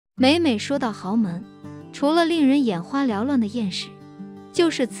每每说到豪门，除了令人眼花缭乱的艳史，就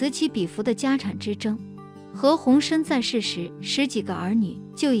是此起彼伏的家产之争。何鸿燊在世时，10几个儿女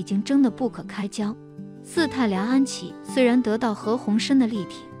就已经争得不可开交。四太梁安琪虽然得到何鸿燊的力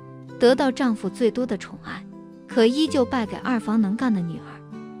挺，得到丈夫最多的宠爱，可依旧败给2房能干的女儿。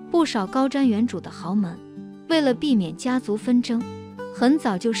不少高瞻远瞩的豪门，为了避免家族纷争，很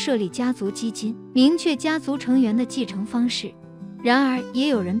早就设立家族基金，明确家族成员的继承方式。然而也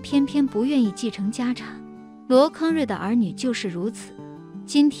有人偏偏不愿意继承家产，罗康瑞的儿女就是如此。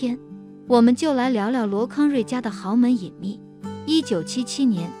今天我们就来聊聊罗康瑞家的豪门隐秘。1977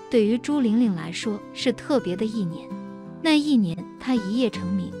年对于朱玲玲来说是特别的一年，那一年她一夜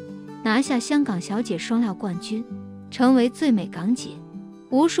成名，拿下香港小姐双料冠军，成为最美港姐。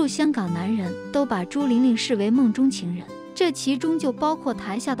无数香港男人都把朱玲玲视为梦中情人，这其中就包括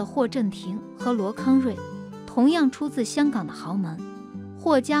台下的霍震霆和罗康瑞，同样出自香港的豪门。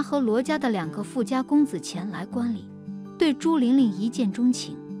霍家和罗家的2个富家公子前来观礼，对朱玲玲一见钟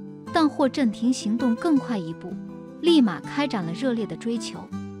情，但霍震霆行动更快一步，立马开展了热烈的追求。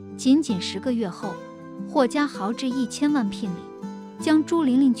仅仅10个月后，霍家豪掷1000万聘礼，将朱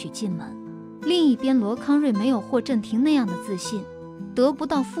玲玲娶进门。另一边，罗康瑞没有霍震霆那样的自信，得不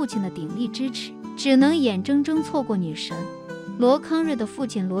到父亲的鼎力支持，只能眼睁睁错过女神。罗康瑞的父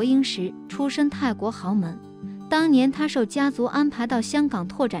亲罗英石出身泰国豪门，当年他受家族安排到香港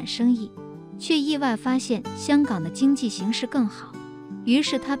拓展生意，却意外发现香港的经济形势更好，于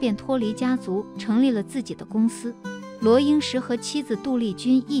是他便脱离家族，成立了自己的公司。罗英石和妻子杜丽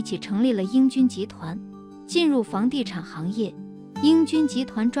君一起成立了英军集团，进入房地产行业。英军集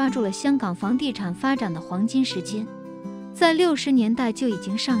团抓住了香港房地产发展的黄金时间，在60年代就已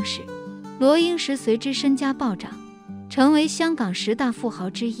经上市。罗英石随之身家暴涨，成为香港10大富豪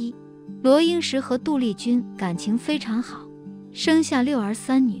之一。罗英石和杜丽君感情非常好，生下6儿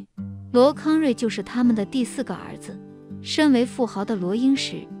3女，罗康瑞就是他们的第4个儿子。身为富豪的罗英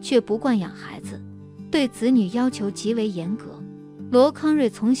石却不惯养孩子，对子女要求极为严格。罗康瑞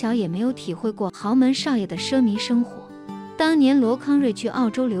从小也没有体会过豪门少爷的奢靡生活。当年罗康瑞去澳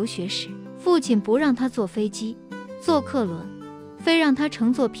洲留学时，父亲不让他坐飞机、坐客轮，非让他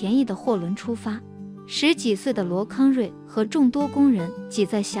乘坐便宜的货轮出发。10几岁的罗康瑞和众多工人挤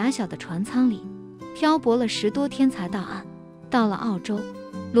在狭小的船舱里，漂泊了10多天才到岸。到了澳洲，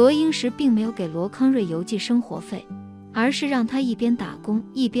罗英石并没有给罗康瑞邮寄生活费，而是让他一边打工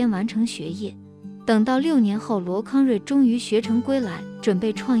一边完成学业。等到6年后，罗康瑞终于学成归来，准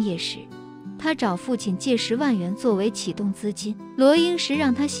备创业时，他找父亲借10万元作为启动资金。罗英石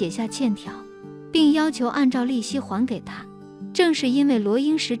让他写下欠条，并要求按照利息还给他。正是因为罗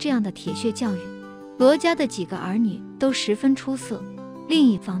英石这样的铁血教育，罗家的几个儿女都十分出色。另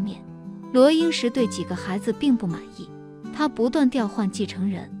一方面，罗英石对几个孩子并不满意，他不断调换继承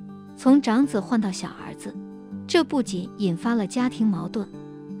人，从长子换到小儿子，这不仅引发了家庭矛盾，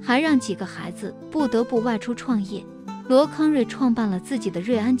还让几个孩子不得不外出创业。罗康瑞创办了自己的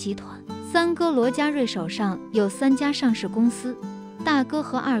瑞安集团，三哥罗家瑞手上有3家上市公司，大哥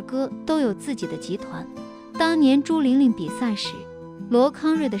和二哥都有自己的集团。当年朱玲玲比赛时，罗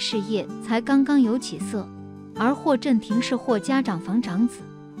康瑞的事业才刚刚有起色，而霍震霆是霍家长房长子，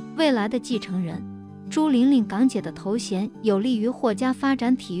未来的继承人。朱玲玲港姐的头衔有利于霍家发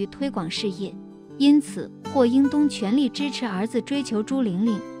展体育推广事业，因此霍英东全力支持儿子追求朱玲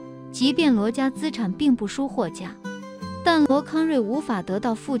玲。即便罗家资产并不输霍家，但罗康瑞无法得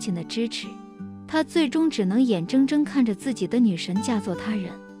到父亲的支持，他最终只能眼睁睁看着自己的女神嫁作他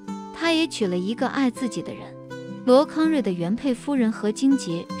人。他也娶了一个爱自己的人。罗康瑞的原配夫人何金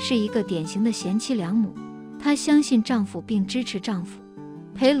杰是一个典型的贤妻良母，她相信丈夫并支持丈夫，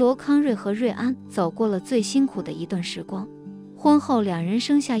陪罗康瑞和瑞安走过了最辛苦的一段时光。婚后2人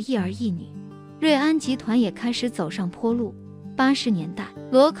生下1儿1女，瑞安集团也开始走上坡路。80年代，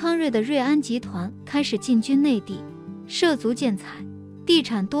罗康瑞的瑞安集团开始进军内地，涉足建材、地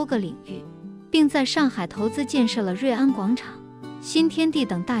产多个领域，并在上海投资建设了瑞安广场、新天地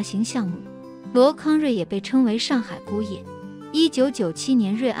等大型项目。罗康瑞也被称为上海姑爷。1997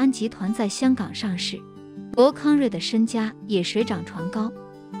年，瑞安集团在香港上市，罗康瑞的身家也水涨船高，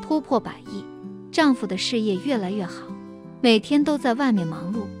突破100亿。丈夫的事业越来越好，每天都在外面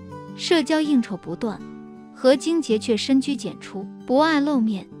忙碌，社交应酬不断。何金杰却深居简出，不爱露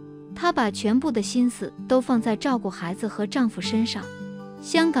面，她把全部的心思都放在照顾孩子和丈夫身上。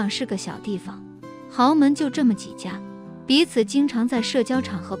香港是个小地方，豪门就这么几家，彼此经常在社交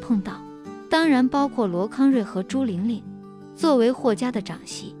场合碰到，当然包括罗康瑞和朱玲玲。作为霍家的长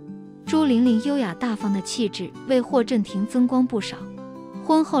媳，朱玲玲优雅大方的气质为霍震霆增光不少。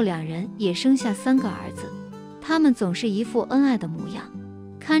婚后2人也生下3个儿子，他们总是一副恩爱的模样。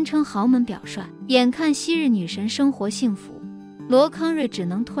堪称豪门表率。眼看昔日女神生活幸福，罗康瑞只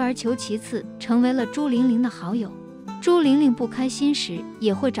能退而求其次，成为了朱玲玲的好友。朱玲玲不开心时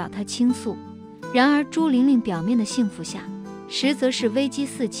也会找他倾诉，然而朱玲玲表面的幸福下，实则是危机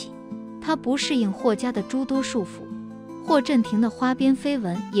四起。她不适应霍家的诸多束缚，霍震霆的花边绯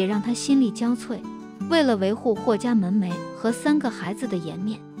闻也让她心力交瘁。为了维护霍家门楣和3个孩子的颜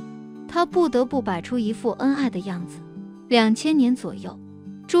面，她不得不摆出一副恩爱的样子。2000年左右，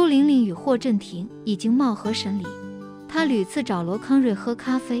朱玲玲与霍震霆已经貌合神离，她屡次找罗康瑞喝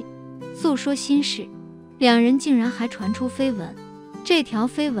咖啡，诉说心事，两人竟然还传出绯闻。这条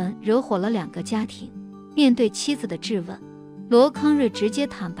绯闻惹火了2个家庭。面对妻子的质问，罗康瑞直接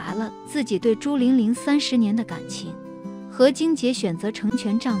坦白了自己对朱玲玲30年的感情。何金杰选择成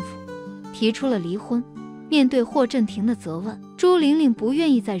全丈夫，提出了离婚。面对霍震霆的责问，朱玲玲不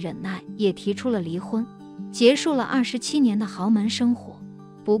愿意再忍耐，也提出了离婚，结束了27年的豪门生活。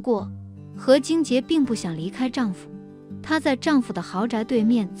不过，何金杰并不想离开丈夫，她在丈夫的豪宅对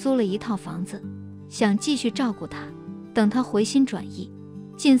面租了一套房子，想继续照顾他，等他回心转意。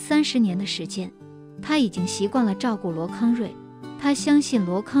近30年的时间，她已经习惯了照顾罗康瑞，她相信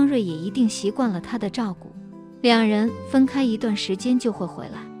罗康瑞也一定习惯了她的照顾。两人分开一段时间就会回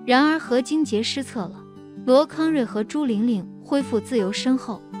来。然而何金杰失策了，罗康瑞和朱玲玲恢复自由身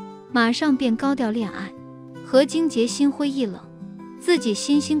后，马上便高调恋爱。何金杰心灰意冷，自己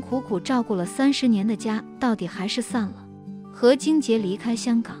辛辛苦苦照顾了30年的家，到底还是散了。何金杰离开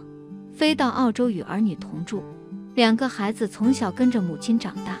香港，飞到澳洲与儿女同住，2个孩子从小跟着母亲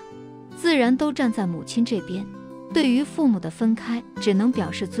长大，自然都站在母亲这边。对于父母的分开，只能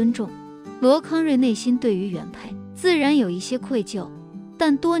表示尊重。罗康瑞内心对于原配自然有一些愧疚，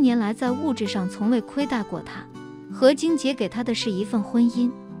但多年来在物质上从未亏待过他。何金杰给他的是一份婚姻，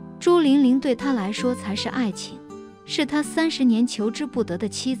朱玲玲对他来说才是爱情，是他30年求之不得的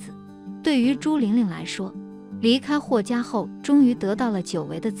妻子。对于朱玲玲来说，离开霍家后终于得到了久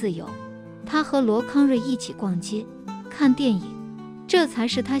违的自由，她和罗康瑞一起逛街看电影，这才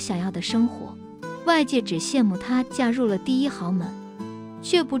是她想要的生活。外界只羡慕她嫁入了第1豪门，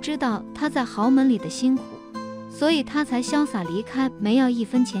却不知道她在豪门里的辛苦，所以她才潇洒离开，没要1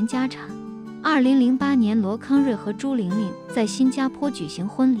分钱家产。2008年，罗康瑞和朱玲玲在新加坡举行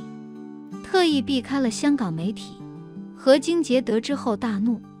婚礼，特意避开了香港媒体。何金杰得知后大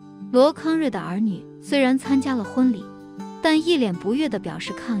怒，罗康瑞的儿女虽然参加了婚礼，但一脸不悦地表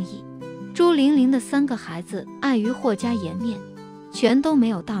示抗议。朱玲玲的3个孩子碍于霍家颜面，全都没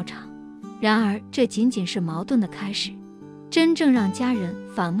有到场。然而这仅仅是矛盾的开始，真正让家人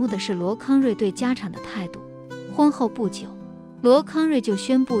反目的是罗康瑞对家产的态度。婚后不久，罗康瑞就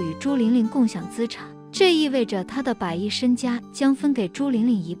宣布与朱玲玲共享资产，这意味着他的100亿身家将分给朱玲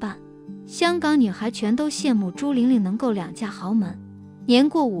玲一半。香港女孩全都羡慕朱玲玲能够2嫁豪门，年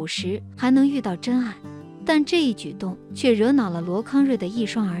过50还能遇到真爱，但这一举动却惹恼了罗康瑞的1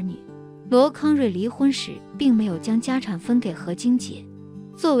双儿女。罗康瑞离婚时并没有将家产分给何金杰，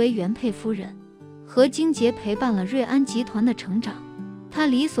作为原配夫人，何金杰陪伴了瑞安集团的成长，他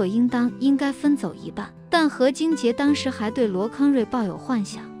理所应当应该分走一半。但何金杰当时还对罗康瑞抱有幻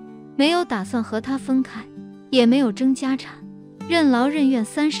想，没有打算和他分开，也没有争家产，任劳任怨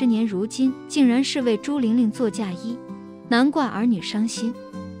30年，如今竟然是为朱玲玲做嫁衣，难怪儿女伤心。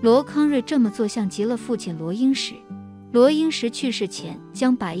罗康瑞这么做像极了父亲罗英石。罗英石去世前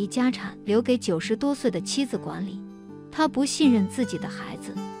将100亿家产留给90多岁的妻子管理，他不信任自己的孩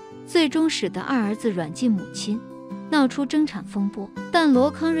子，最终使得2儿子软禁母亲，闹出争产风波。但罗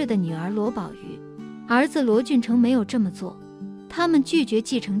康瑞的女儿罗宝瑜、儿子罗俊成没有这么做，他们拒绝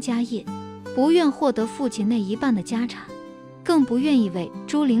继承家业，不愿获得父亲那一半的家产，更不愿意为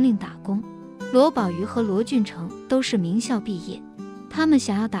朱玲玲打工。罗宝瑜和罗俊成都是名校毕业，他们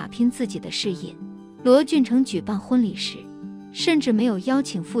想要打拼自己的事业。罗俊成举办婚礼时，甚至没有邀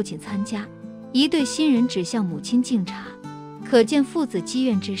请父亲参加，一对新人只向母亲敬茶，可见父子积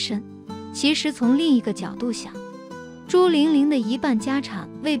怨之深。其实从另一个角度想，朱玲玲的一半家产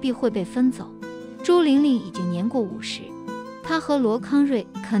未必会被分走。朱玲玲已经年过50，她和罗康瑞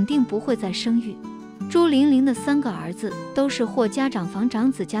肯定不会再生育。朱玲玲的3个儿子都是霍家长房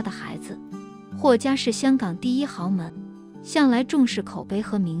长子家的孩子，霍家是香港第1豪门，向来重视口碑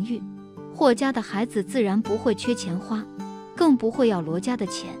和名誉，霍家的孩子自然不会缺钱花，更不会要罗家的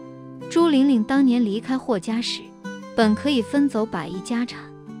钱。朱玲玲当年离开霍家时，本可以分走100亿家产，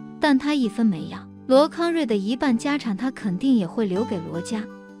但她1分没要。罗康瑞的一半家产她肯定也会留给罗家，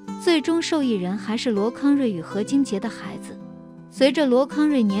最终受益人还是罗康瑞与何金杰的孩子。随着罗康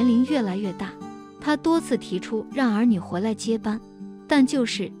瑞年龄越来越大，他多次提出让儿女回来接班，但就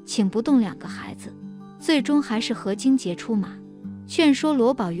是请不动2个孩子，最终还是何金杰出马，劝说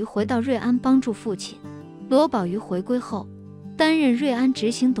罗宝瑜回到瑞安帮助父亲。罗宝瑜回归后，担任瑞安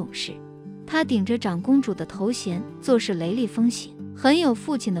执行董事，他顶着长公主的头衔，做事雷厉风行，很有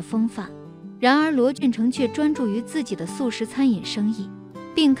父亲的风范。然而罗俊成却专注于自己的素食餐饮生意，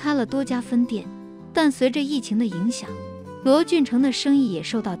并开了多家分店。但随着疫情的影响，罗俊成的生意也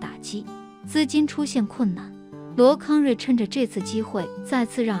受到打击，资金出现困难。罗康瑞趁着这次机会再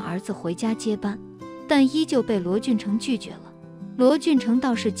次让儿子回家接班，但依旧被罗俊成拒绝了。罗俊成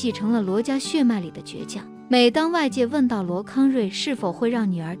倒是继承了罗家血脉里的倔强，每当外界问到罗康瑞是否会让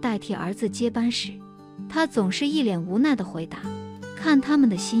女儿代替儿子接班时，他总是一脸无奈地回答，看他们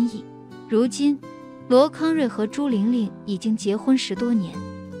的心意。如今罗康瑞和朱玲玲已经结婚10多年，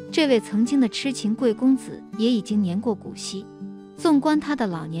这位曾经的痴情贵公子也已经年过古稀。纵观他的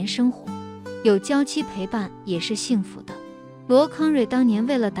老年生活，有娇妻陪伴也是幸福的。罗康瑞当年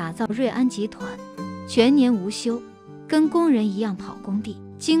为了打造瑞安集团，全年无休，跟工人一样跑工地，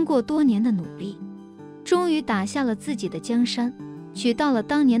经过多年的努力，终于打下了自己的江山，娶到了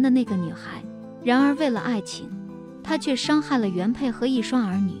当年的那个女孩。然而为了爱情，他却伤害了原配和一双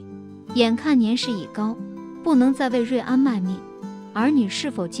儿女。眼看年事已高，不能再为瑞安卖命，儿女是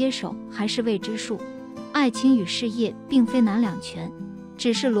否接手还是未知数。爱情与事业并非难两全，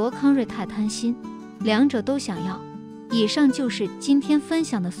只是罗康瑞太贪心，两者都想要。以上就是今天分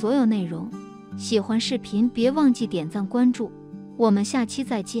享的所有内容，喜欢视频别忘记点赞关注，我们下期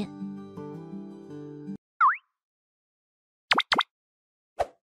再见。